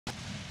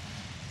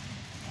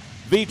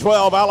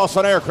V-12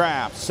 Allison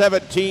aircraft,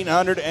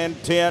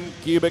 1,710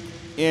 cubic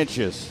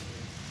inches.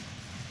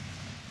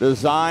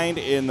 Designed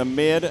in the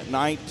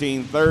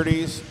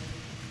mid-1930s,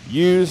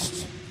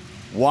 used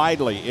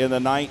widely in the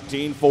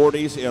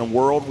 1940s in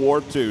World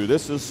War II.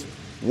 This is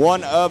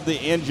one of the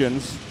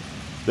engines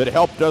that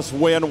helped us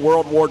win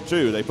World War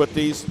II. They put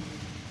these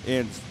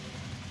in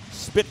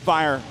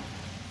Spitfire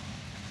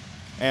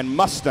and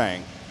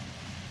Mustang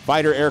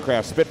fighter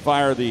aircraft.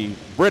 Spitfire, the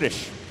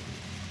British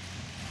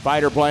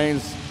fighter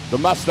planes, the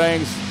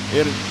Mustangs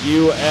in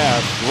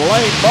U.S.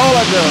 Lane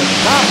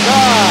Bollinger, top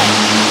guy.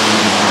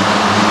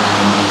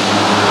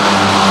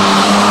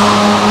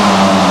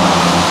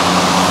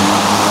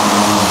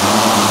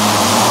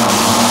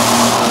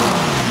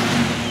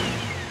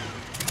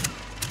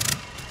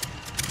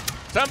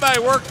 Somebody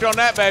worked on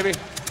that, baby.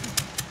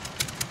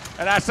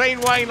 And I seen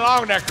Wayne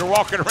Longnecker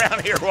walking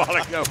around here a while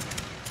ago.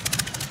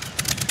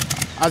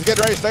 I was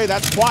getting ready to say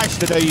that's twice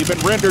today you've been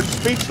rendered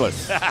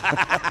speechless.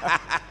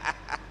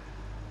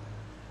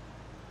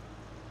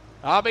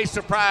 I'll be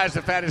surprised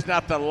if that is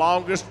not the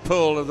longest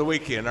pull of the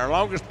weekend. Our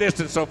longest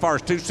distance so far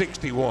is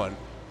 261.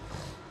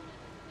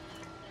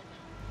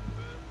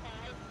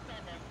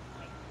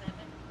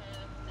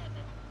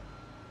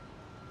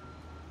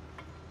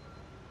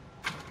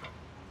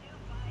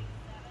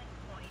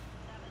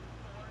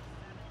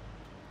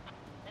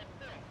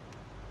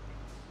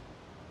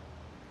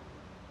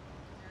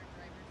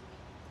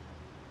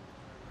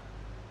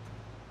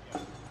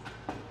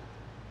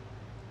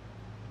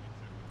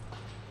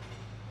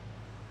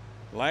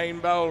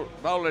 Lane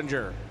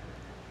Bollinger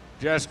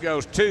just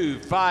goes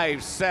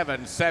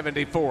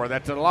 2:57.74.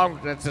 That's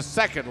the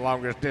second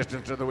longest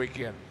distance of the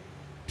weekend.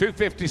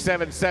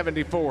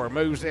 2:57.74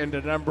 moves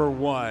into number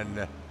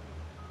one.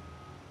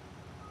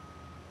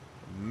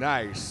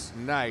 Nice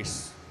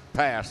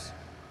pass.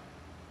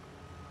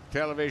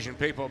 Television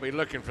people will be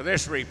looking for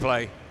this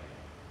replay.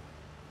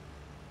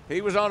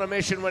 He was on a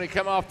mission when he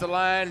come off the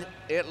line.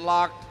 It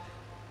locked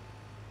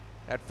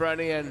at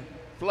front end.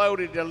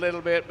 Floated a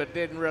little bit, but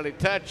didn't really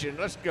touch. And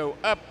let's go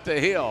up the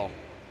hill.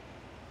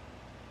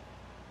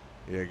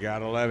 You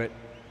gotta love it.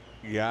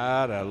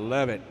 Gotta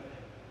love it.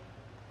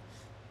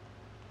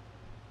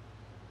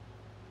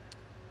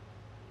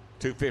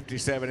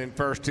 2:57 in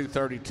first,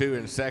 2:32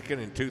 in second,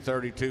 and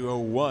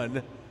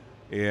 2:32.01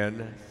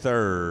 in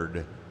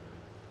third.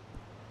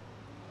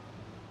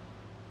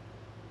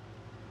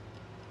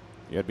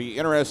 It'd be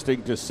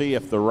interesting to see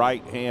if the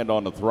right hand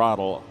on the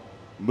throttle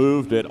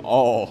moved at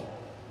all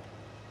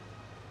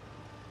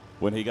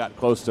when he got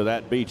close to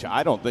that beach.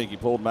 I don't think he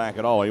pulled back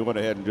at all. He went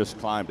ahead and just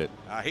climbed it.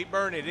 He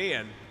burned it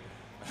in.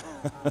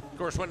 Of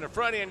course, when the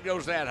front end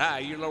goes that high,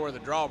 you lower the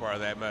drawbar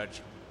that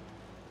much.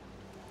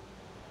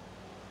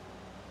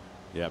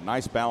 Yeah,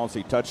 nice balance.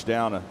 He touched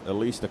down at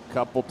least a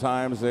couple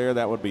times there.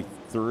 That would be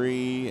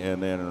 3,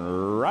 and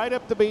then right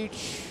up the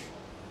beach.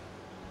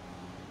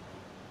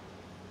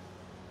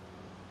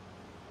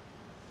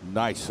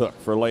 Nice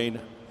hook for Lane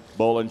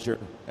Bollinger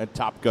and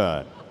Top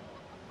Gun.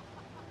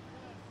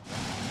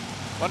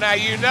 Well, now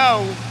you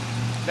know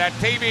that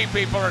TV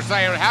people are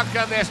saying, how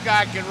come this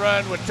guy can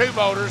run with 2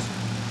 motors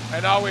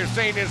and all we've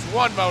seen is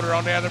 1 motor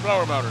on the other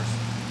blower motors?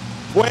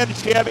 Twin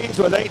Chevys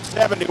with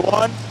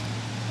 871,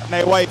 and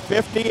they weigh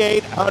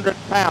 5,800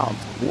 pounds.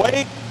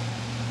 Weight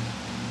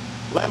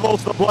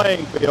levels the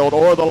playing field,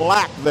 or the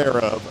lack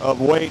thereof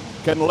of weight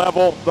can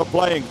level the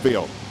playing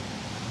field.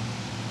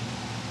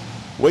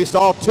 We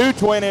saw 2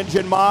 twin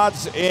engine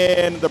mods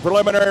in the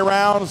preliminary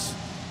rounds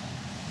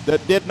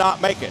that did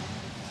not make it.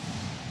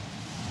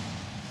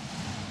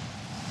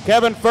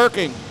 Kevin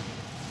Firking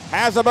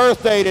has a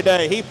birthday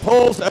today. He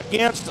pulls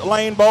against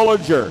Lane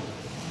Bollinger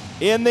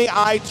in the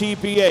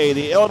ITPA,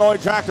 the Illinois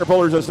Tractor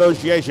Pullers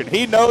Association.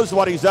 He knows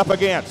what he's up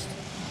against.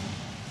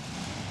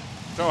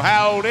 So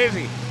how old is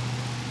he?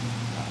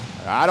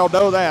 I don't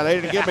know that. They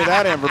didn't give me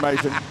that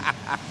information.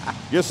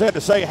 Just said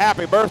to say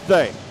happy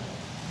birthday.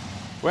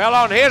 Well,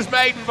 on his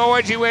maiden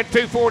voyage, he went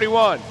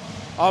 241.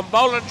 On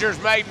Bollinger's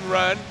maiden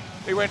run,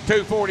 he went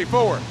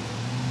 244.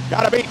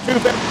 Got to beat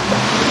 250.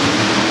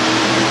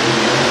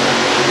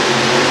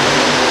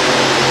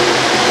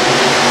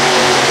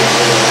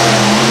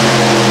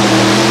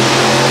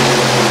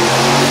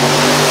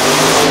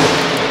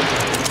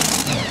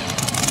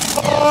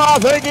 Oh, I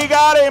think he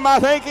got him. I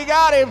think he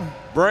got him.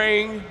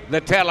 Bring the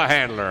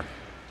telehandler.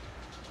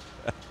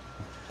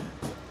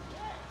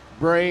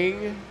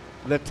 Bring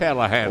the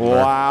telehandler.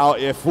 Wow,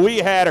 if we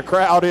had a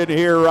crowd in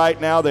here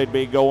right now, they'd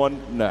be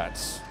going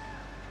nuts.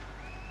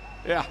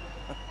 Yeah.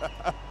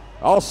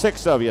 All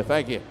 6 of you,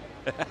 thank you.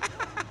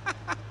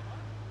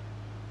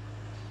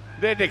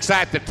 Didn't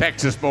excite the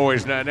Texas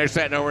boys none. They're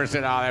sitting over and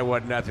said, oh, there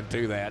wasn't nothing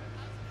to that.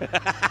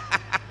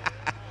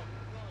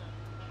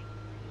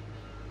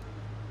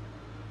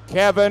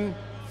 Kevin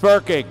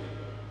Firking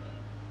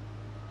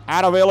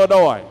out of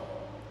Illinois.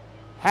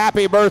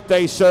 Happy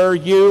birthday, sir.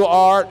 You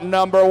are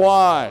number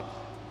 1.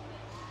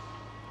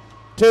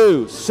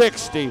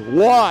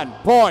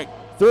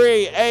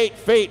 261.38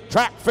 feet.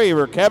 Track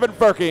fever. Kevin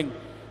Firking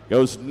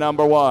goes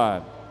number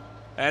 1.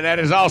 And that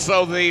is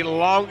also the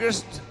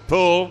longest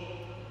pull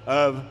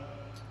of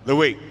the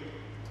week.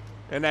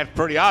 And that's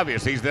pretty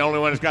obvious. He's the only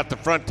one who's got the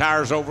front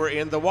tires over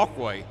in the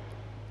walkway.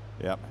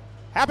 Yep.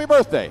 Happy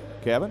birthday,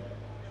 Kevin.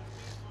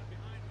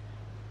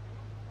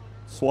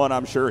 It's one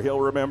I'm sure he'll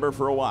remember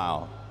for a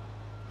while.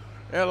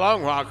 A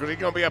long while, because he's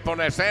going to be up on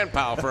that sand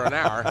pile for an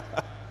hour.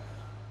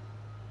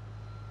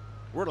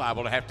 We're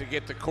liable to have to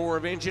get the Corps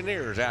of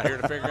Engineers out here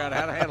to figure out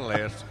how to handle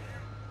this.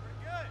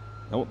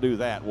 Don't do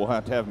that. We'll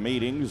have to have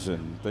meetings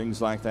and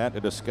things like that to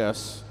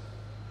discuss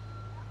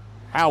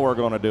how we're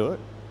going to do it,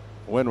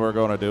 when we're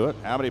going to do it,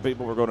 how many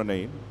people we're going to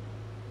need.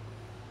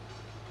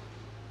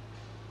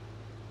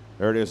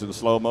 There it is in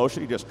slow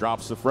motion. He just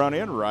drops the front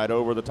end right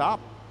over the top.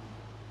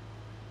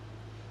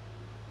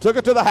 Took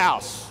it to the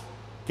house.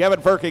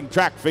 Kevin Firking,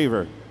 Track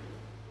Fever.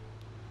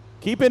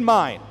 Keep in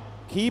mind,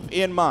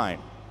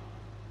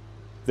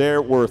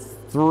 there were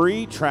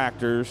 4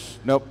 tractors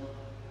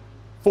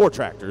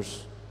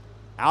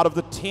out of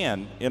the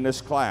 10 in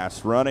this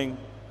class running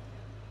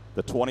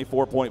the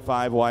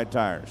 24.5 wide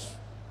tires.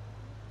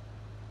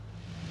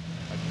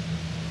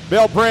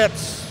 Bill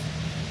Prince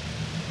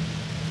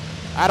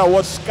out of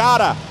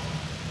Wascata,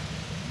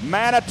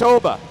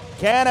 Manitoba,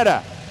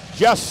 Canada.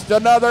 Just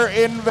another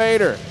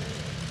invader.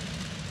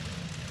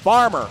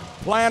 Farmer,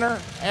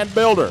 planter, and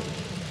builder.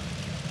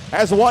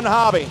 Has one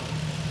hobby,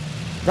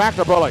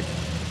 tractor pulling.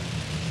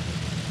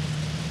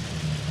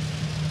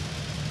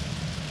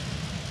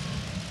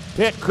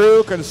 Pit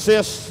crew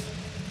consists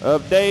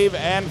of Dave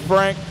and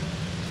Frank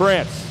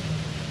Prince.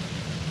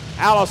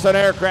 Allison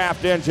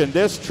aircraft engine.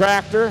 This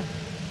tractor,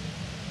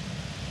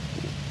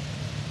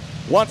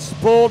 once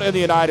pulled in the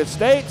United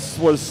States,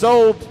 was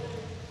sold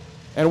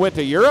and went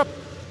to Europe,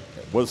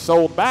 was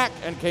sold back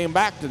and came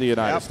back to the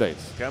United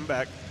States. Come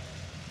back.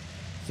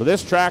 So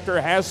this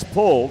tractor has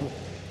pulled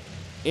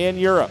in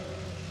Europe.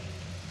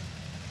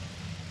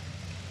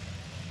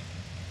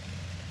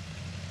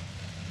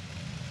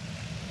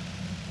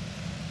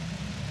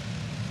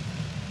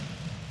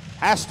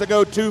 Has to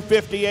go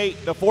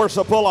 258 to force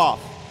a pull-off.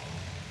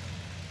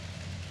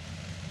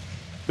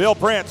 Bill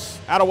Prince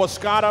out of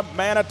Wascata,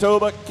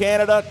 Manitoba,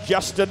 Canada,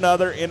 just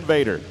another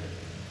invader.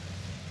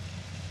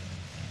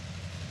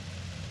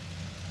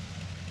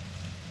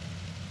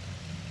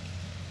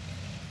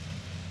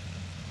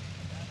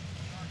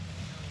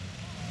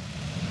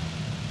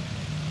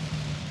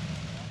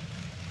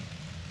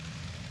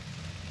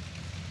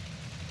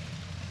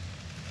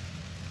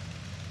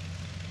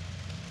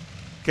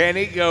 Can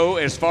he go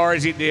as far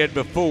as he did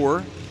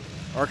before,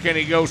 or can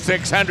he go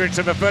 6/100ths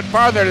of a foot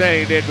farther than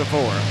he did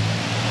before?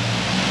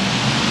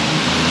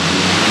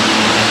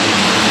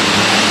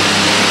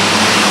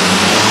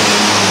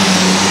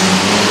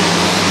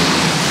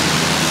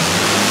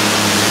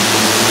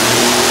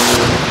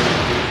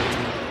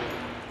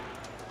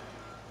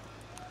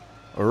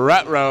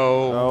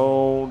 Ruh-roh.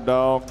 Oh,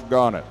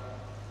 doggone it.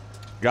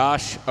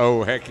 Gosh,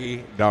 oh,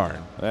 hecky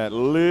darn. That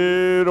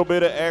little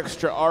bit of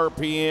extra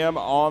RPM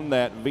on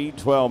that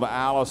V12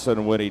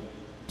 Allison when he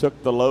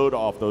took the load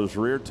off those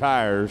rear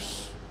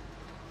tires.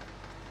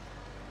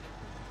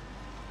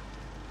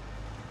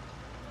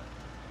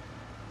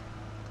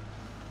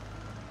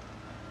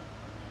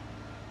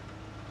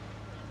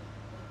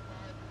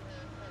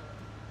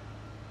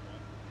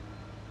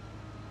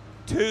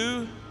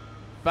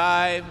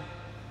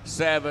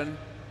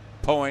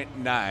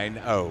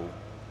 $257.90.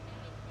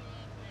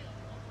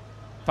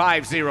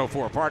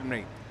 504, pardon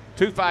me.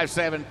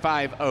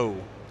 257.50.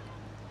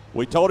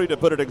 We told him to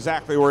put it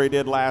exactly where he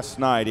did last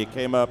night. He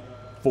came up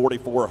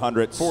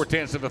 4/400ths.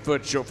 4/10ths of a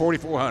foot short,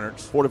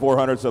 4/400ths.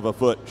 4/400ths of a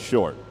foot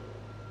short.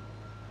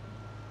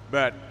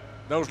 But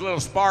those little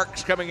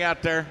sparks coming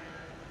out there,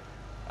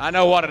 I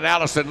know what an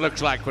Allison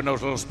looks like when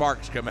those little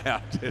sparks come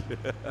out.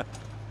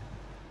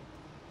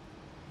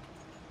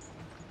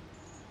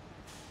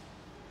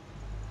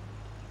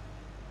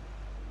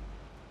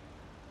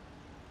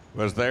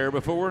 Was there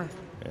before?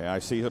 Yeah, I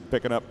see him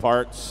picking up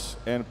parts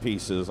and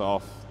pieces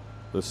off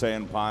the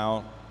sand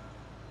pile.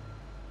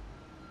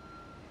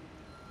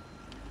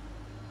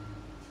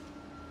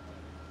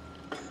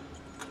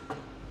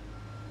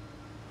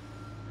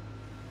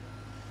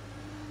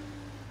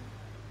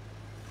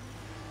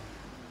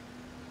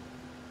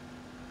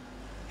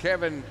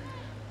 Kevin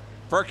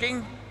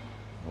Firking.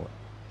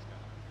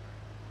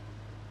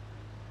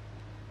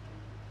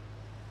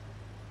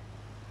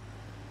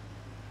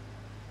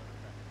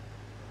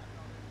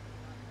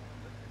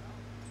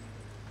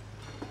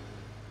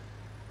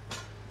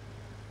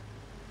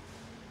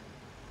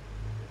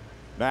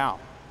 Now,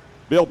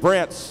 Bill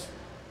Prince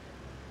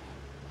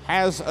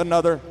has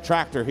another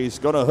tractor. He's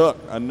going to hook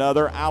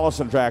another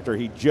Allison tractor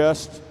he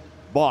just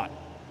bought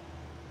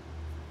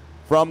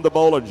from the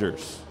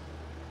Bollingers.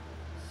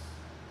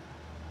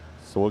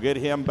 So we'll get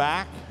him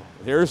back.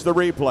 Here's the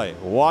replay.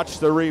 Watch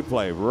the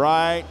replay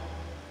right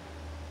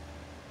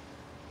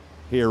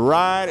here,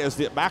 right as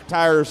the back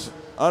tires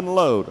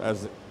unload,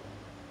 as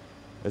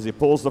he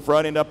pulls the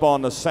front end up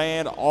on the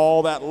sand,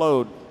 all that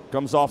load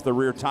comes off the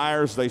rear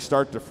tires. They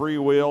start to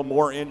freewheel,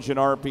 more engine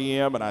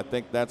RPM, and I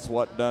think that's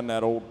what done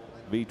that old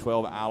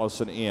V12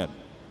 Allison in.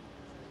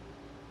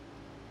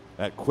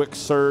 That quick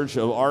surge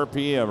of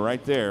RPM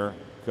right there,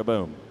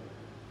 kaboom.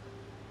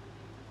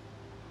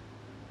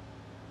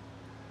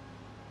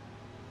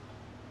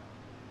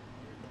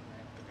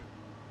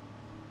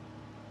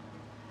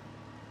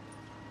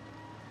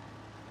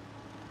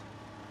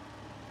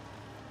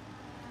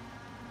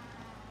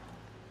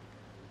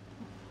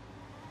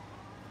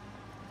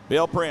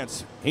 Bill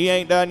Prince, he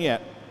ain't done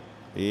yet.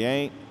 He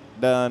ain't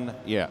done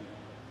yet.